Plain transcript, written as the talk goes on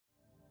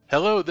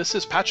Hello, this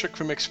is Patrick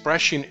from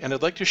XPression, and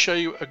I'd like to show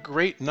you a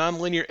great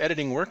nonlinear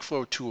editing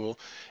workflow tool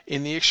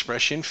in the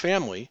XPression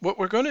family. What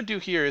we're going to do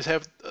here is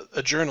have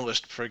a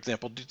journalist, for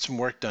example, do some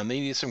work done. They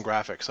need some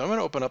graphics. So I'm going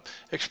to open up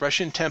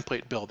XPression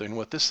Template Builder, and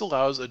what this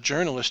allows a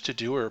journalist to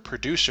do, or a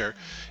producer,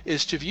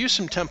 is to view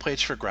some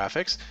templates for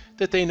graphics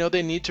that they know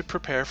they need to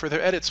prepare for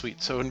their edit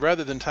suite. So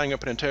rather than tying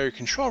up an entire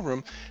control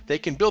room, they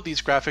can build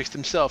these graphics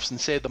themselves and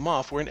save them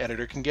off where an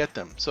editor can get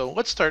them. So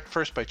let's start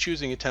first by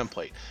choosing a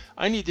template.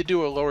 I need to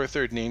do a lower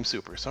third name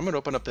super. So I'm going to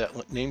open up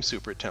that name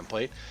super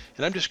template,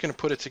 and I'm just going to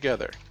put it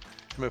together.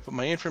 I'm going to put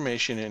my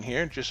information in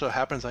here. Just so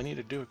happens I need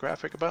to do a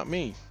graphic about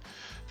me.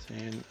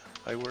 And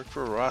I work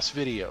for Ross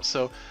Video.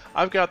 So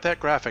I've got that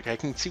graphic. I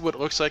can see what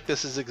it looks like.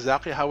 This is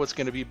exactly how it's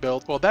going to be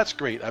built. Well, that's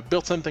great. I've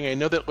built something. I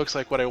know that looks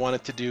like what I want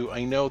it to do.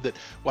 I know that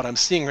what I'm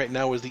seeing right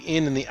now is the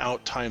in and the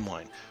out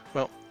timeline.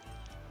 Well,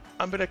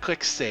 I'm going to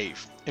click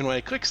Save. And when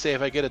I click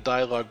Save, I get a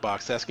dialog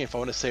box asking if I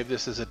want to save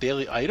this as a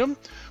daily item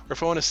or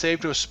if I want to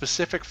save to a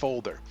specific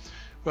folder.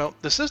 Well,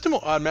 the system will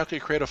automatically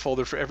create a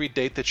folder for every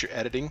date that you're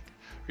editing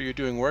or you're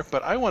doing work,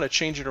 but I want to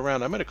change it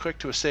around. I'm going to click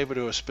to save it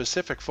to a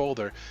specific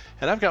folder,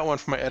 and I've got one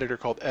for my editor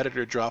called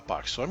Editor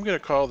Dropbox. So I'm going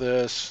to call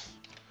this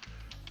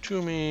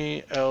To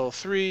Me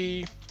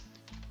L3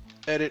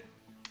 Edit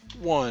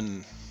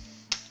 1.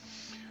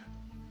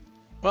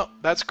 Well,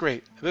 that's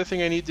great. The other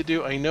thing I need to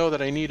do, I know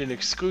that I need an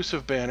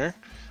exclusive banner.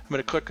 I'm going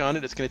to click on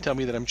it. It's going to tell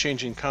me that I'm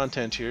changing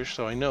content here,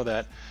 so I know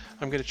that.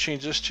 I'm going to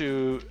change this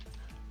to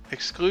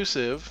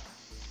exclusive.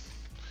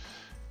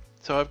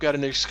 So I've got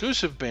an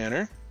exclusive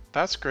banner.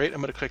 That's great. I'm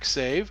going to click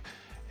Save,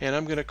 and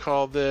I'm going to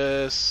call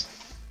this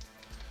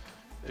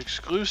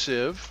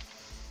exclusive.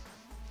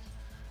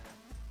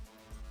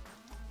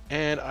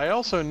 And I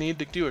also need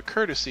to do a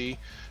courtesy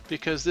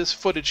because this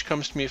footage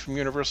comes to me from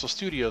Universal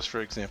Studios,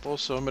 for example.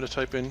 So I'm going to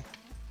type in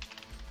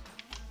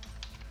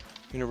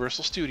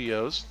Universal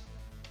Studios,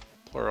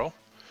 plural,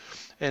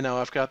 and now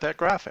I've got that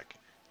graphic.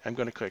 I'm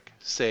going to click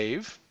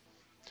Save,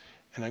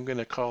 and I'm going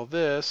to call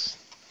this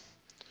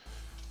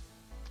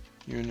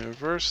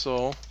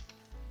Universal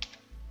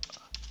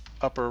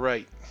upper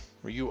right,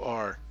 where you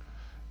are,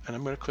 and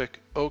I'm going to click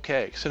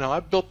OK. So now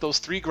I've built those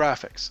three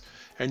graphics,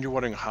 and you're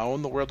wondering, how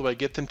in the world do I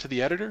get them to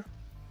the editor?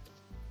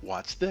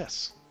 Watch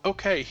this.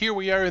 Okay, here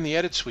we are in the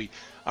edit suite.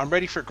 I'm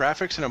ready for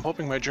graphics, and I'm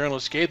hoping my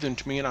journalist gave them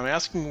to me, and I'm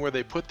asking where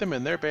they put them,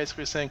 and they're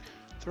basically saying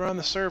they're on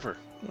the server.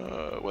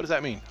 What does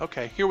that mean?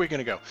 Okay, here we're going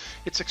to go.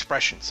 It's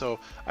XPression. So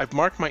I've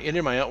marked my in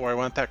and my out where I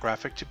want that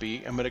graphic to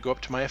be. I'm going to go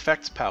up to my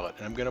effects palette,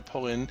 and I'm going to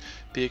pull in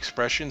the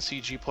XPression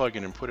CG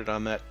plugin and put it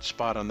on that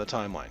spot on the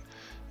timeline.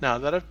 Now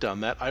that I've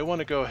done that, I want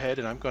to go ahead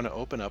and I'm going to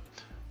open up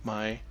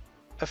my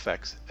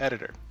effects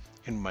editor.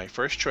 And my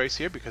first choice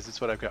here, because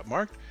it's what I've got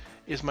marked,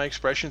 is my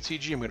XPression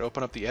CG. I'm going to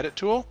open up the edit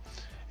tool.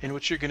 And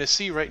what you're going to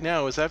see right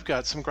now is I've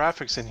got some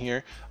graphics in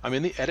here. I'm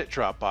in the edit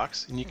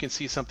Dropbox, and you can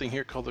see something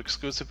here called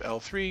exclusive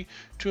L3,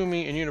 To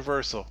Me, and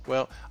Universal.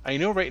 Well, I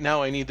know right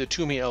now I need the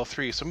To Me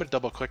L3, so I'm going to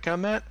double click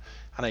on that,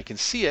 and I can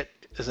see it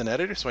as an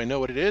editor, so I know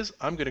what it is.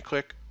 I'm going to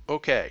click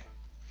OK.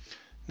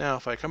 Now,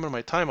 if I come into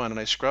my timeline and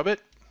I scrub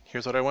it,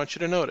 here's what I want you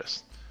to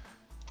notice.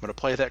 I'm going to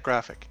play that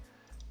graphic.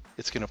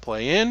 It's going to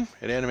play in,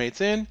 it animates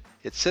in,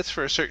 it sits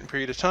for a certain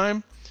period of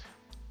time,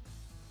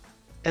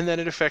 and then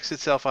it affects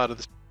itself out of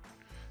the.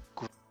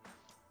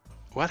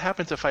 What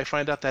happens if I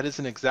find out that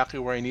isn't exactly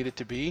where I need it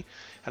to be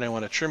and I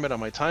want to trim it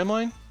on my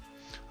timeline?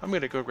 I'm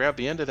going to go grab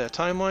the end of that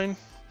timeline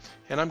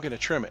and I'm going to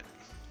trim it.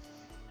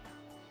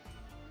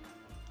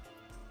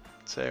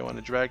 Say I want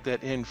to drag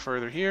that in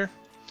further here,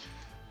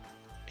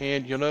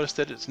 and you'll notice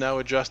that it's now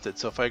adjusted.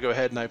 So if I go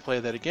ahead and I play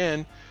that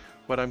again,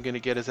 what I'm going to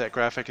get is that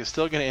graphic is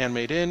still going to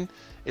animate in,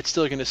 it's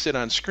still going to sit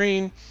on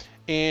screen,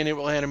 and it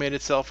will animate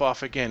itself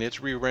off again. It's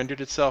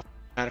re-rendered itself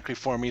automatically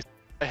for me.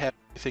 I have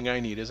everything I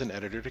need as an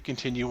editor to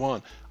continue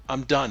on.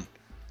 I'm done.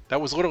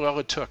 That was literally all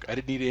it took. I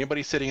didn't need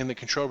anybody sitting in the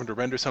control room to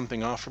render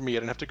something off for me. I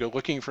didn't have to go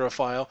looking for a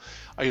file.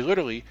 I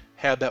literally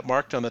had that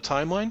marked on the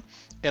timeline,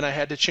 and I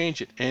had to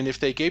change it. And if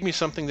they gave me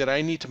something that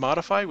I need to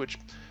modify, which,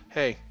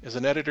 hey, as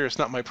an editor, it's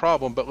not my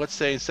problem, but let's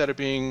say instead of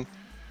being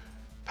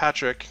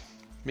Patrick,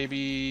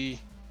 maybe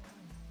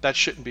that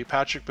shouldn't be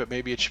Patrick, but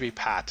maybe it should be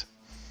Pat.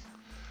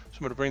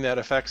 I'm going to bring that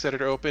effects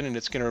editor open, and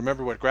it's going to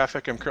remember what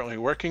graphic I'm currently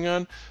working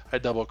on. I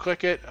double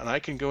click it, and I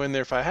can go in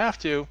there if I have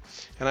to,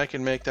 and I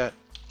can make that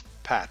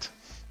Pat.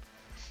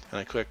 And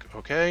I click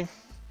OK.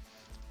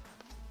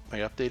 My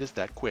update is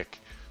that quick.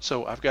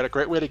 So I've got a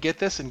great way to get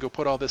this and go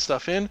put all this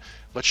stuff in.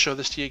 Let's show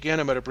this to you again.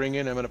 I'm going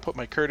to put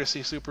my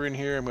courtesy super in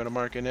here. I'm going to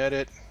mark an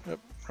edit. Oh,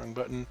 wrong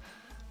button.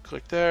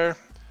 Click there. I'm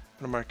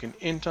going to mark an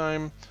in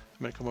time. I'm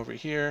going to come over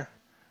here,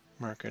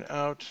 mark an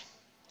out,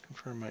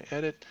 confirm my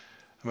edit.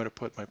 I'm going to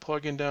put my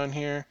plugin down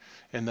here,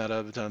 and that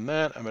I've done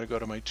that. I'm going to go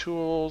to my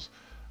tools,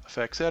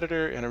 effects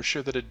editor, and I'm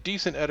sure that a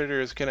decent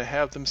editor is going to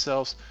have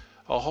themselves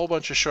a whole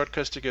bunch of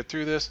shortcuts to get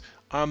through this.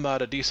 I'm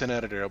not a decent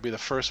editor. I'll be the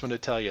first one to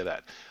tell you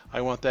that. I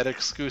want that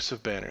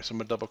exclusive banner. So I'm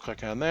going to double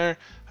click on there.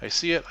 I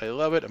see it. I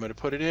love it. I'm going to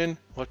put it in.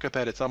 Look at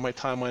that. It's on my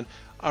timeline.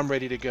 I'm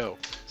ready to go.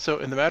 So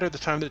in the matter of the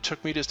time that it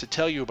took me just to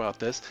tell you about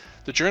this,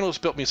 the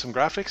journalist built me some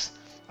graphics.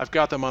 I've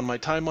got them on my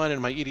timeline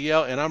and my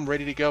EDL, and I'm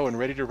ready to go and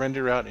ready to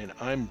render out, and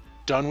I'm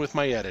done with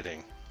my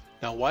editing.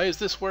 Now, why is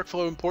this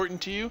workflow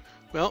important to you?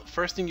 Well,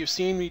 first thing you've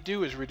seen me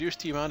do is reduce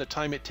the amount of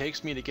time it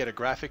takes me to get a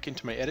graphic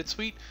into my edit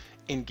suite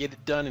and get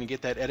it done and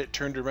get that edit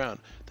turned around.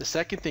 The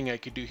second thing I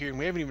could do here, and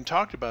we haven't even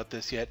talked about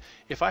this yet,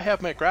 if I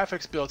have my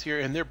graphics built here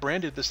and they're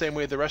branded the same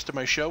way the rest of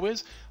my show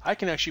is, I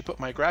can actually put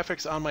my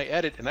graphics on my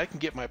edit and I can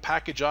get my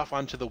package off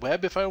onto the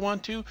web if I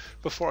want to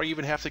before I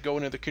even have to go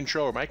into the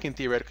control room. I can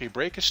theoretically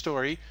break a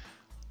story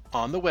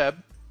on the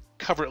web,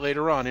 cover it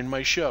later on in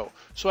my show.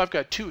 So I've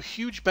got two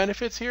huge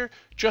benefits here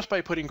just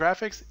by putting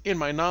graphics in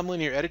my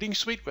nonlinear editing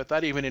suite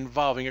without even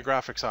involving a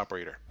graphics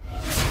operator.